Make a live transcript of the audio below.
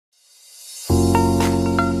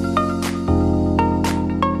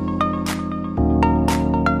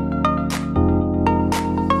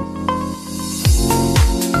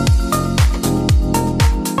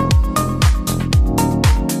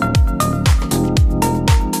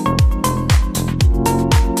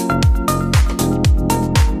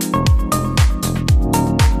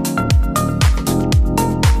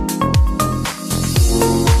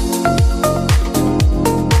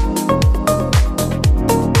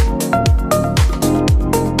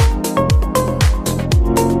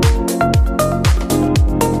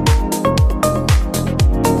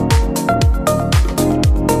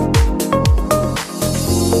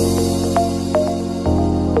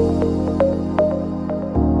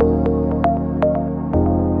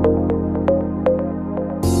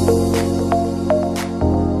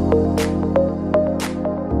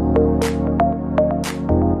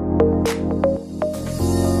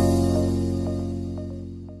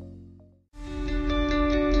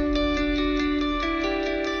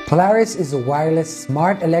Polaris is a wireless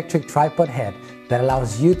smart electric tripod head that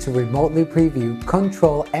allows you to remotely preview,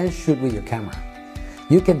 control, and shoot with your camera.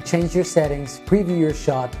 You can change your settings, preview your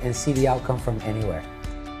shot, and see the outcome from anywhere.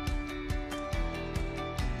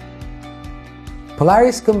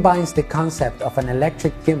 Polaris combines the concept of an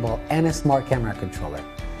electric gimbal and a smart camera controller.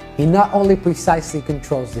 It not only precisely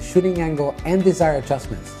controls the shooting angle and desired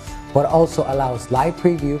adjustments, but also allows live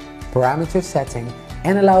preview, parameter setting,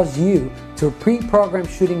 and allows you to pre-program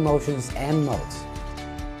shooting motions and modes.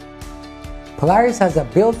 Polaris has a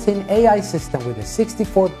built-in AI system with a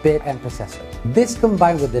 64-bit and processor. This,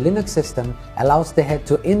 combined with the Linux system, allows the head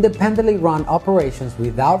to independently run operations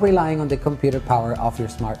without relying on the computer power of your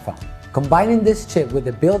smartphone. Combining this chip with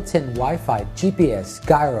the built-in Wi-Fi, GPS,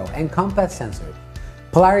 gyro, and compass sensor,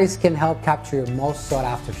 Polaris can help capture your most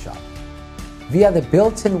sought-after shot. Via the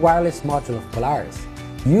built-in wireless module of Polaris,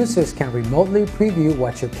 users can remotely preview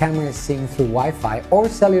what your camera is seeing through Wi-Fi or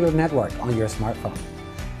cellular network on your smartphone.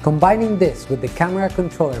 Combining this with the camera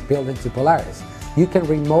controller built into Polaris, you can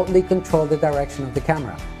remotely control the direction of the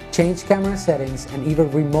camera, change camera settings, and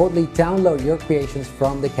even remotely download your creations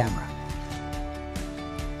from the camera.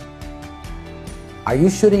 Are you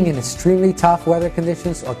shooting in extremely tough weather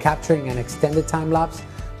conditions or capturing an extended time lapse?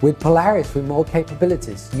 With Polaris remote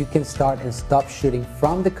capabilities, you can start and stop shooting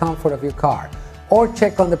from the comfort of your car, or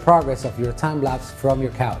check on the progress of your time-lapse from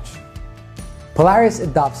your couch. Polaris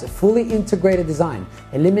adopts a fully integrated design,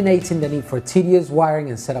 eliminating the need for tedious wiring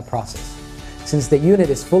and setup process. Since the unit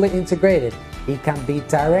is fully integrated, it can be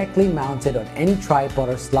directly mounted on any tripod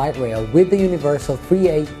or slide rail with the universal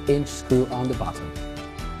 3/8-inch screw on the bottom.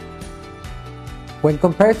 When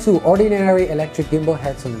compared to ordinary electric gimbal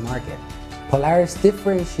heads on the market, Polaris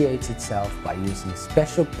differentiates itself by using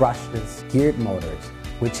special brushless geared motors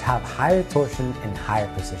which have higher torsion and higher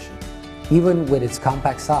precision. Even with its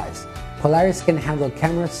compact size, Polaris can handle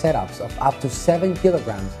camera setups of up to 7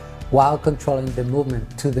 kilograms while controlling the movement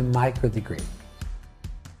to the micro degree.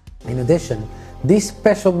 In addition, these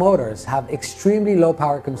special motors have extremely low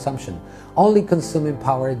power consumption, only consuming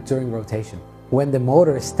power during rotation. When the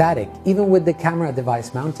motor is static, even with the camera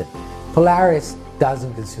device mounted, Polaris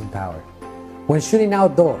doesn't consume power. When shooting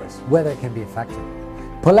outdoors, weather can be a factor.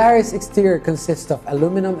 Polaris exterior consists of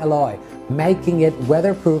aluminum alloy, making it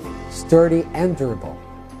weatherproof, sturdy, and durable.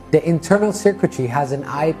 The internal circuitry has an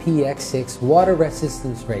IPX6 water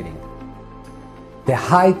resistance rating. The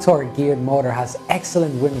high torque geared motor has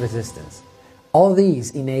excellent wind resistance. All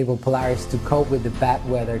these enable Polaris to cope with the bad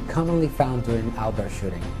weather commonly found during outdoor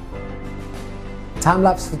shooting.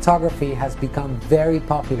 Time-lapse photography has become very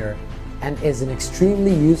popular and is an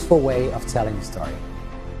extremely useful way of telling a story.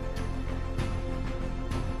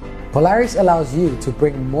 Polaris allows you to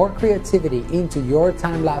bring more creativity into your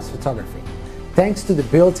time-lapse photography. Thanks to the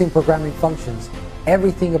built-in programming functions,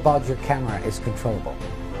 everything about your camera is controllable.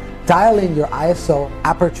 Dial in your ISO,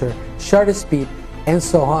 aperture, shutter speed, and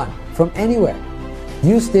so on from anywhere.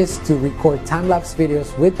 Use this to record time-lapse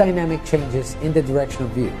videos with dynamic changes in the direction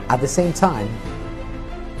of view. At the same time,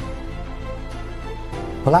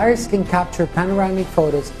 Polaris can capture panoramic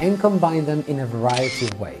photos and combine them in a variety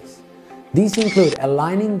of ways. These include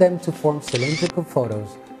aligning them to form cylindrical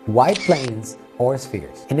photos, white planes, or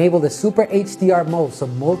spheres. Enable the Super HDR mode so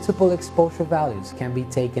multiple exposure values can be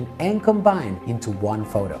taken and combined into one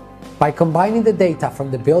photo. By combining the data from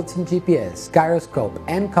the built-in GPS, gyroscope,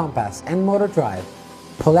 and compass and motor drive,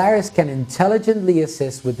 Polaris can intelligently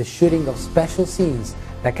assist with the shooting of special scenes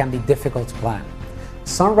that can be difficult to plan.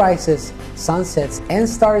 Sunrises, sunsets, and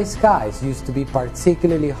starry skies used to be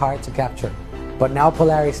particularly hard to capture, but now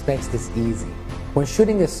Polaris makes this easy. When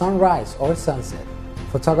shooting a sunrise or sunset,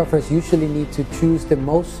 photographers usually need to choose the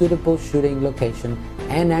most suitable shooting location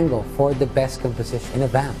and angle for the best composition in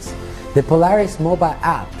advance. The Polaris mobile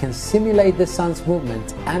app can simulate the sun's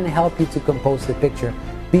movement and help you to compose the picture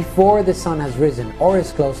before the sun has risen or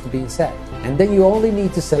is close to being set. And then you only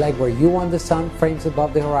need to select where you want the sun frames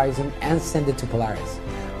above the horizon and send it to Polaris.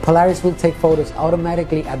 Polaris will take photos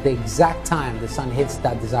automatically at the exact time the sun hits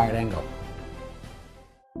that desired angle.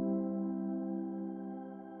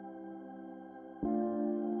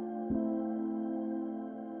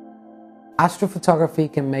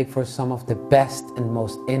 Astrophotography can make for some of the best and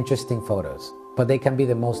most interesting photos, but they can be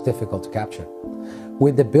the most difficult to capture.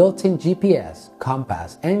 With the built-in GPS,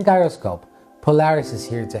 compass, and gyroscope, Polaris is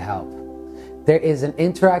here to help. There is an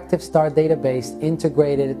interactive star database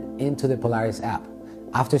integrated into the Polaris app.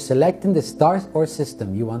 After selecting the stars or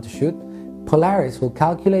system you want to shoot, Polaris will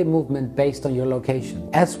calculate movement based on your location,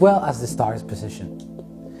 as well as the star's position.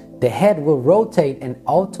 The head will rotate and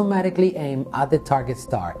automatically aim at the target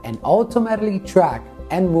star and automatically track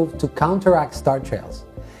and move to counteract star trails.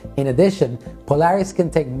 In addition, Polaris can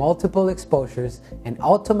take multiple exposures and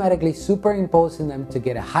automatically superimpose them to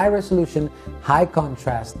get a high-resolution,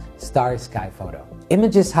 high-contrast starry sky photo.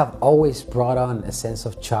 Images have always brought on a sense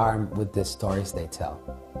of charm with the stories they tell.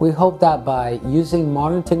 We hope that by using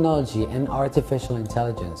modern technology and artificial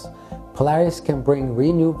intelligence, Polaris can bring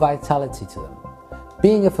renewed vitality to them.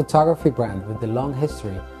 Being a photography brand with a long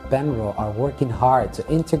history, Benro are working hard to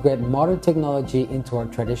integrate modern technology into our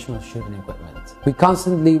traditional shooting equipment. We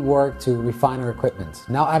constantly work to refine our equipment,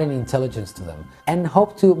 now adding intelligence to them, and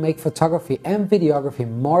hope to make photography and videography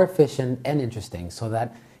more efficient and interesting so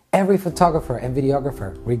that every photographer and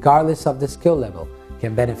videographer, regardless of the skill level,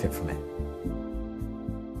 can benefit from it.